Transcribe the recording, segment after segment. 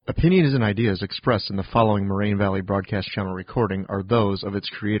Opinions and ideas expressed in the following Moraine Valley Broadcast Channel recording are those of its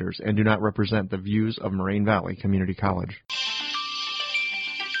creators and do not represent the views of Moraine Valley Community College.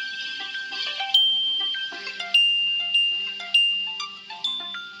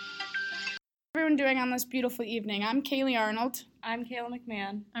 Everyone doing on this beautiful evening? I'm Kaylee Arnold. I'm Kayla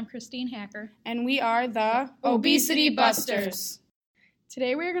McMahon. I'm Christine Hacker. And we are the Obesity Busters.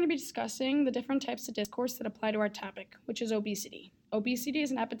 Today we are going to be discussing the different types of discourse that apply to our topic, which is obesity. Obesity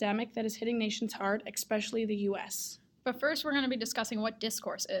is an epidemic that is hitting nations hard, especially the U.S. But first we're going to be discussing what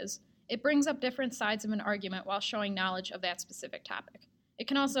discourse is. It brings up different sides of an argument while showing knowledge of that specific topic. It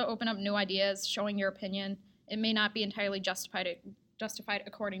can also open up new ideas, showing your opinion. It may not be entirely justified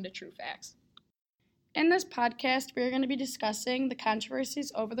according to true facts. In this podcast, we are going to be discussing the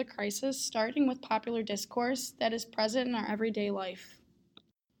controversies over the crisis, starting with popular discourse that is present in our everyday life.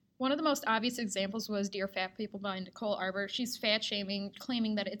 One of the most obvious examples was Dear Fat People by Nicole Arbour. She's fat-shaming,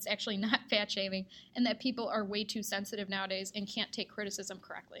 claiming that it's actually not fat-shaming, and that people are way too sensitive nowadays and can't take criticism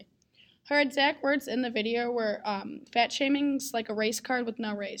correctly. Her exact words in the video were, fat-shaming's like a race card with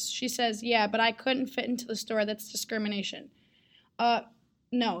no race. She says, yeah, but I couldn't fit into the store, that's discrimination.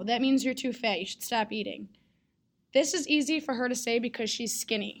 No, that means you're too fat, you should stop eating. This is easy for her to say because she's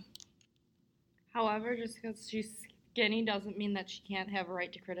skinny. However, just because she's skinny doesn't mean that she can't have a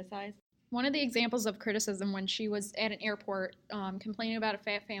right to criticize. One of the examples of criticism when she was at an airport complaining about a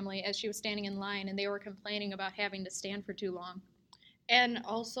fat family as she was standing in line and they were complaining about having to stand for too long. And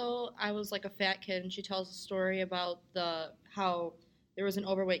also, I was like a fat kid and she tells a story about how there was an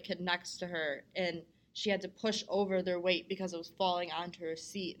overweight kid next to her and she had to push over their weight because it was falling onto her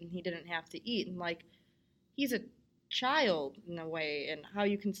seat and he didn't have to eat. And like, he's a child in a way, and how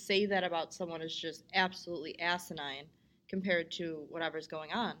you can say that about someone is just absolutely asinine compared to whatever's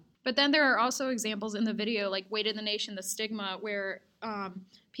going on. But then there are also examples in the video, like Weight of the Nation, The Stigma, where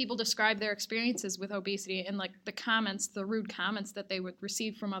people describe their experiences with obesity and like the rude comments that they would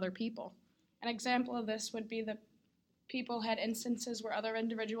receive from other people. An example of this would be that people had instances where other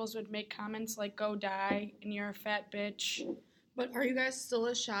individuals would make comments like, go die, and you're a fat bitch. But are you guys still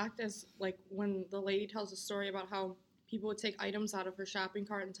as shocked as, like, when the lady tells a story about how people would take items out of her shopping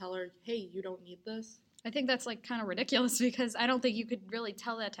cart and tell her, hey, you don't need this? I think that's, like, kind of ridiculous because I don't think you could really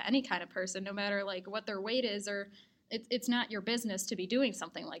tell that to any kind of person, no matter, like, what their weight is, or it's not your business to be doing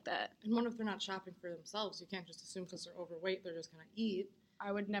something like that. And what if they're not shopping for themselves? You can't just assume because they're overweight they're just going to eat.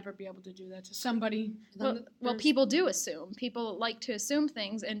 I would never be able to do that to somebody. Well, people do assume. People like to assume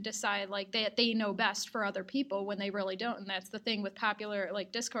things and decide like they know best for other people when they really don't. And that's the thing with popular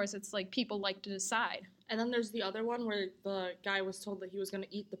like discourse. It's like people like to decide. And then there's the other one where the guy was told that he was going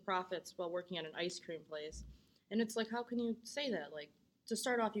to eat the profits while working at an ice cream place. And it's like, how can you say that? Like, to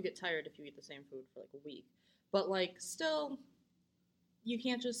start off, you get tired if you eat the same food for like a week. But like, still, you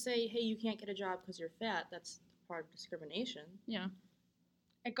can't just say, hey, you can't get a job because you're fat. That's part of discrimination. Yeah.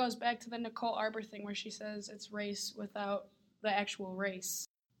 It goes back to the Nicole Arbour thing where she says it's race without the actual race.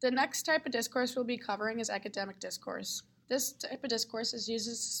 The next type of discourse we'll be covering is academic discourse. This type of discourse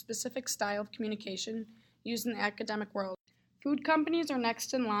uses a specific style of communication used in the academic world. Food companies are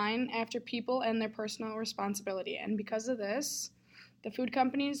next in line after people and their personal responsibility, and because of this, the food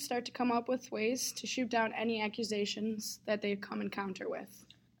companies start to come up with ways to shoot down any accusations that they come encounter with.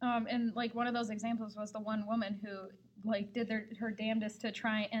 And like one of those examples was the one woman who like did her damnedest to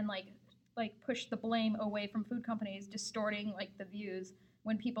try and like push the blame away from food companies, distorting like the views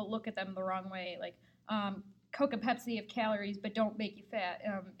when people look at them the wrong way. Like Coke and Pepsi have calories but don't make you fat.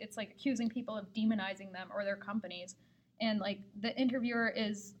 It's like accusing people of demonizing them or their companies. And like the interviewer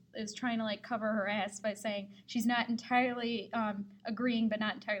is trying to like cover her ass by saying she's not entirely agreeing but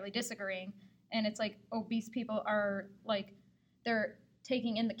not entirely disagreeing. And it's like obese people are like they're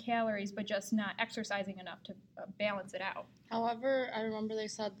taking in the calories but just not exercising enough to balance it out. However, I remember they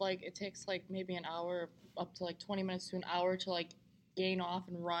said like it takes like maybe an hour up to like 20 minutes to an hour to like gain off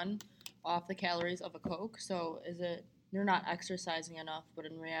and run off the calories of a Coke. So is it you're not exercising enough, but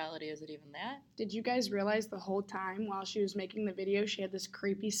in reality is it even that? Did you guys realize the whole time while she was making the video she had this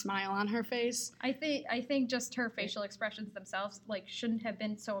creepy smile on her face? I think just her facial expressions themselves like shouldn't have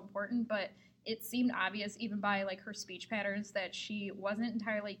been so important, but it seemed obvious even by like her speech patterns that she wasn't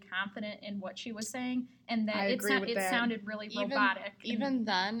entirely confident in what she was saying, and that it sounded really robotic. Even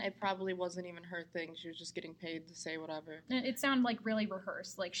then, it probably wasn't even her thing. She was just getting paid to say whatever. It sounded like really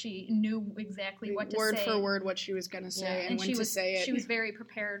rehearsed, like she knew exactly what to say. Word for word what she was going to say and when to say it. She was very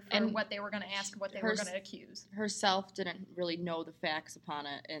prepared for what they were going to ask and what they were going to accuse. Herself didn't really know the facts upon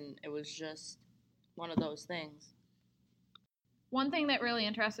it, and it was just one of those things. One thing that really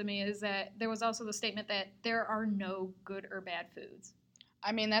interested me is that there was also the statement that there are no good or bad foods.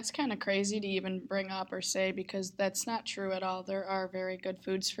 I mean, that's kind of crazy to even bring up or say because that's not true at all. There are very good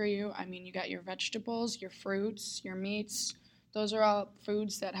foods for you. I mean, you got your vegetables, your fruits, your meats. Those are all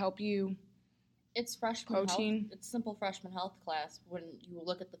foods that help you. It's freshman Protein. health. It's simple freshman health class when you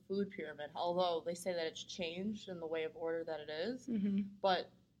look at the food pyramid. Although they say that it's changed in the way of order that it is, but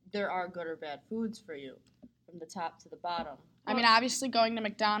there are good or bad foods for you from the top to the bottom. I mean, obviously, going to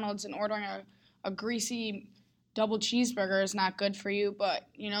McDonald's and ordering a greasy double cheeseburger is not good for you, but,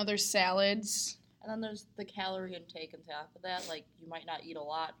 there's salads. And then there's the calorie intake on top of that. Like, you might not eat a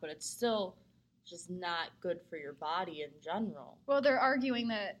lot, but it's still just not good for your body in general. Well, they're arguing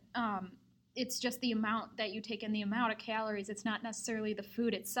that it's just the amount that you take in, the amount of calories. It's not necessarily the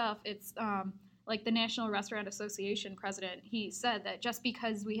food itself. It's like the National Restaurant Association president, he said that just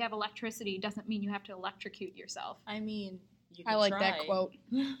because we have electricity doesn't mean you have to electrocute yourself. I mean, you can I like try. that quote.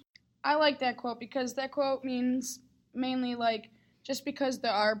 I like that quote because that quote means mainly like just because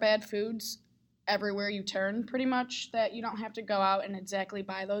there are bad foods everywhere you turn, pretty much, that you don't have to go out and exactly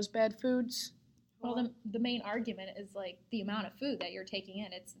buy those bad foods. Well, the main argument is like the amount of food that you're taking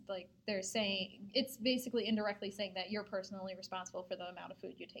in. It's like they're saying, it's basically indirectly saying that you're personally responsible for the amount of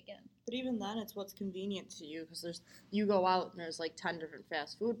food you take in. But even then, it's what's convenient to you because you go out and there's like 10 different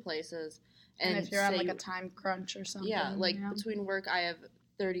fast food places. And if you're on like a time crunch or something. Yeah, like between work, I have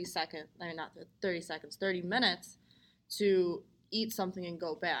 30 minutes to eat something and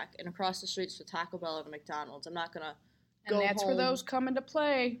go back. And across the streets to Taco Bell and McDonald's. I'm not going to go And that's home. where those come into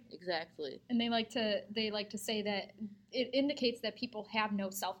play. Exactly. And they like to say that it indicates that people have no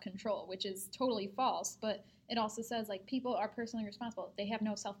self-control, which is totally false. But it also says like people are personally responsible. They have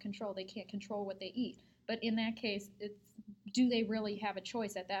no self-control. They can't control what they eat. But in that case, do they really have a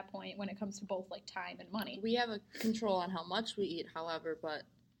choice at that point when it comes to both like time and money? We have a control on how much we eat, however, but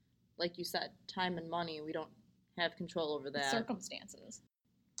like you said, time and money, we don't have control over that. Circumstances.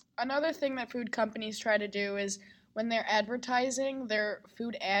 Another thing that food companies try to do is when they're advertising their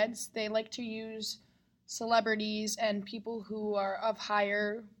food ads, they like to use celebrities and people who are of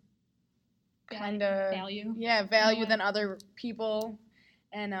higher kind of value. Yeah, value than other people.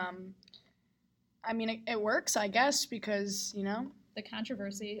 And I mean, it works, I guess, because, The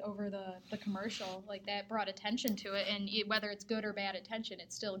controversy over the commercial, like that brought attention to it, and whether it's good or bad attention,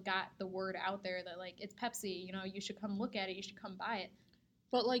 it still got the word out there that like it's Pepsi, you should come look at it, you should come buy it.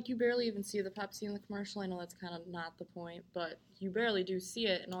 But like you barely even see the Pepsi in the commercial. I know that's kind of not the point, but you barely do see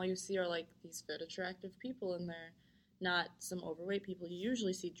it, and all you see are like these fit, attractive people in there, not some overweight people you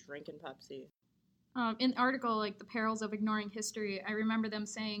usually see drinking Pepsi. In the article, like the perils of ignoring history, I remember them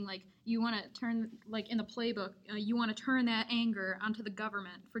saying like you want to turn, like in the playbook, you want to turn that anger onto the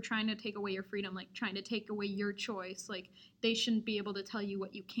government for trying to take away your freedom, like trying to take away your choice. Like they shouldn't be able to tell you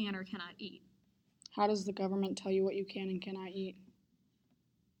what you can or cannot eat. How does the government tell you what you can and cannot eat?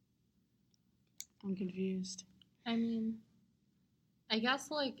 I'm confused. I mean, I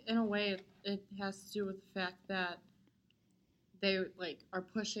guess like in a way it has to do with the fact that they like are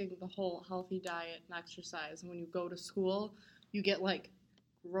pushing the whole healthy diet and exercise. And when you go to school, you get like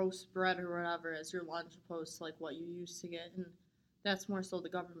roast bread or whatever as your lunch opposed to like what you used to get, and that's more so the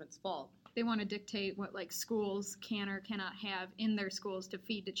government's fault. They want to dictate what like schools can or cannot have in their schools to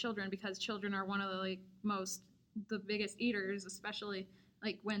feed to children because children are one of the biggest eaters, especially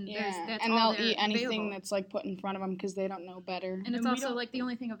like when that's and all they'll eat anything available. that's like put in front of them because they don't know better. And it's we also don't- like the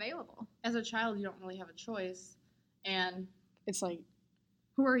only thing available. As a child, you don't really have a choice, and It's like,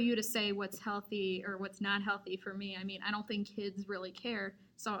 Who are you to say what's healthy or what's not healthy for me? I mean, I don't think kids really care.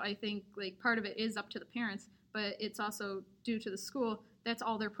 So I think like part of it is up to the parents, but it's also due to the school. That's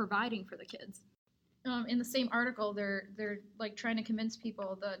all they're providing for the kids. In the same article, they're like trying to convince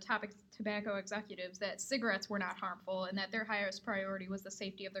people, the top tobacco executives, that cigarettes were not harmful and that their highest priority was the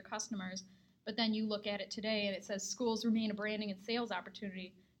safety of their customers. But then you look at it today and it says schools remain a branding and sales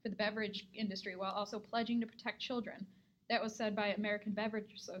opportunity for the beverage industry while also pledging to protect children. That was said by American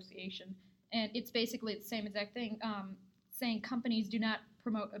Beverage Association. And it's basically the same exact thing, saying companies do not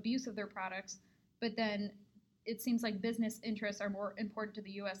promote abuse of their products, but then it seems like business interests are more important to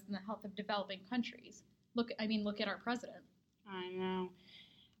the U.S. than the health of developing countries. Look at our president. I know.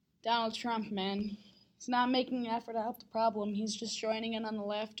 Donald Trump, man. He's not making an effort to help the problem. He's just joining in on the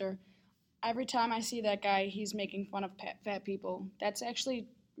laughter. Every time I see that guy, he's making fun of fat people. That's actually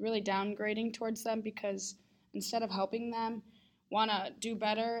really downgrading towards them because instead of helping them want to do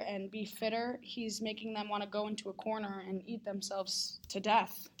better and be fitter, he's making them want to go into a corner and eat themselves to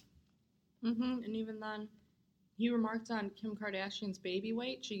death. and even then, he remarked on Kim Kardashian's baby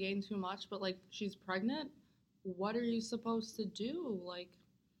weight. She gained too much, but like she's pregnant. What are you supposed to do? Like,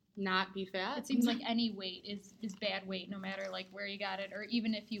 not be fat. It seems like any weight is bad weight, no matter like where you got it, or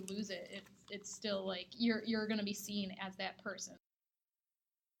even if you lose it, it's still like you're gonna be seen as that person.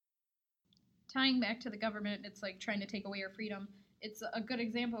 Tying back to the government, it's like trying to take away your freedom. It's a good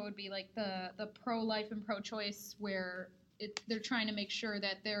example would be like the pro-life and pro-choice, where they're trying to make sure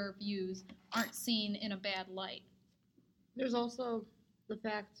that their views aren't seen in a bad light. There's also the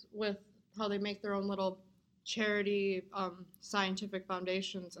fact with how they make their own little charity scientific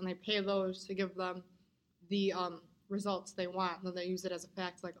foundations, and they pay those to give them the results they want, and then they use it as a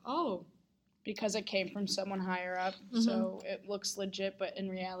fact, like, oh. Because it came from someone higher up, so it looks legit, but in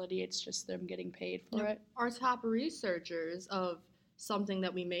reality, it's just them getting paid for it. Our top researchers of something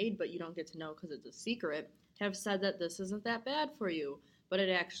that we made, but you don't get to know because it's a secret, have said that this isn't that bad for you, but it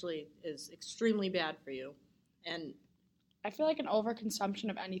actually is extremely bad for you. And I feel like an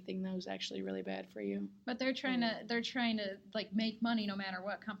overconsumption of anything, though, is actually really bad for you. But they're trying to like make money no matter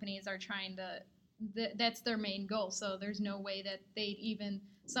what. Companies are trying to, that's their main goal. So there's no way that they'd even,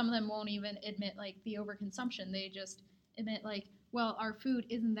 some of them won't even admit like the overconsumption. They just admit like, well, our food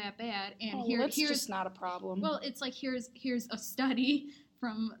isn't that bad, and here's here's just not a problem. Well, it's like here's a study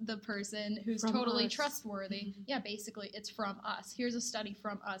from the person who's From totally us. trustworthy. Mm-hmm. Yeah, basically, it's from us. Here's a study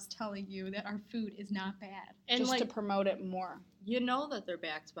from us telling you that our food is not bad. and just like, to promote it more. you know that they're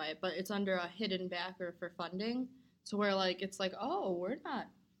backed by it, but it's under a hidden backer for funding, to where like it's like, oh, we're not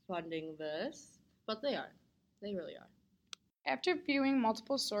funding this, but they are. They really are. After viewing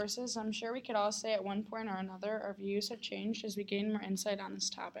multiple sources, I'm sure we could all say at one point or another our views have changed as we gain more insight on this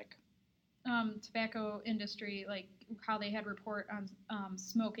topic. Tobacco industry, like how they had report on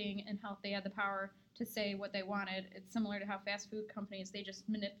smoking and health, they had the power to say what they wanted. It's similar to how fast food companies, they just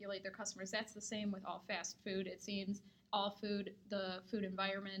manipulate their customers. That's the same with all fast food. It seems all food, the food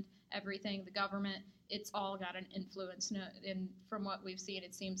environment, everything, the government, it's all got an influence. And from what we've seen,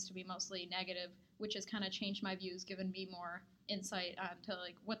 it seems to be mostly negative, which has kind of changed my views, given me more insight onto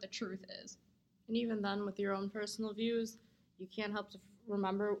like what the truth is. And even then, with your own personal views, you can't help to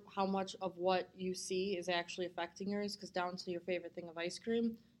remember how much of what you see is actually affecting yours, because down to your favorite thing of ice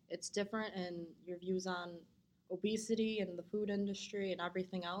cream, it's different, and your views on obesity and the food industry and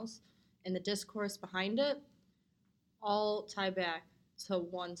everything else, and the discourse behind it, all tie back to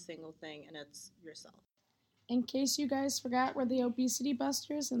one single thing, and it's yourself. In case you guys forgot, we're the Obesity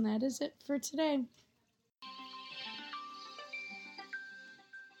Busters, and that is it for today.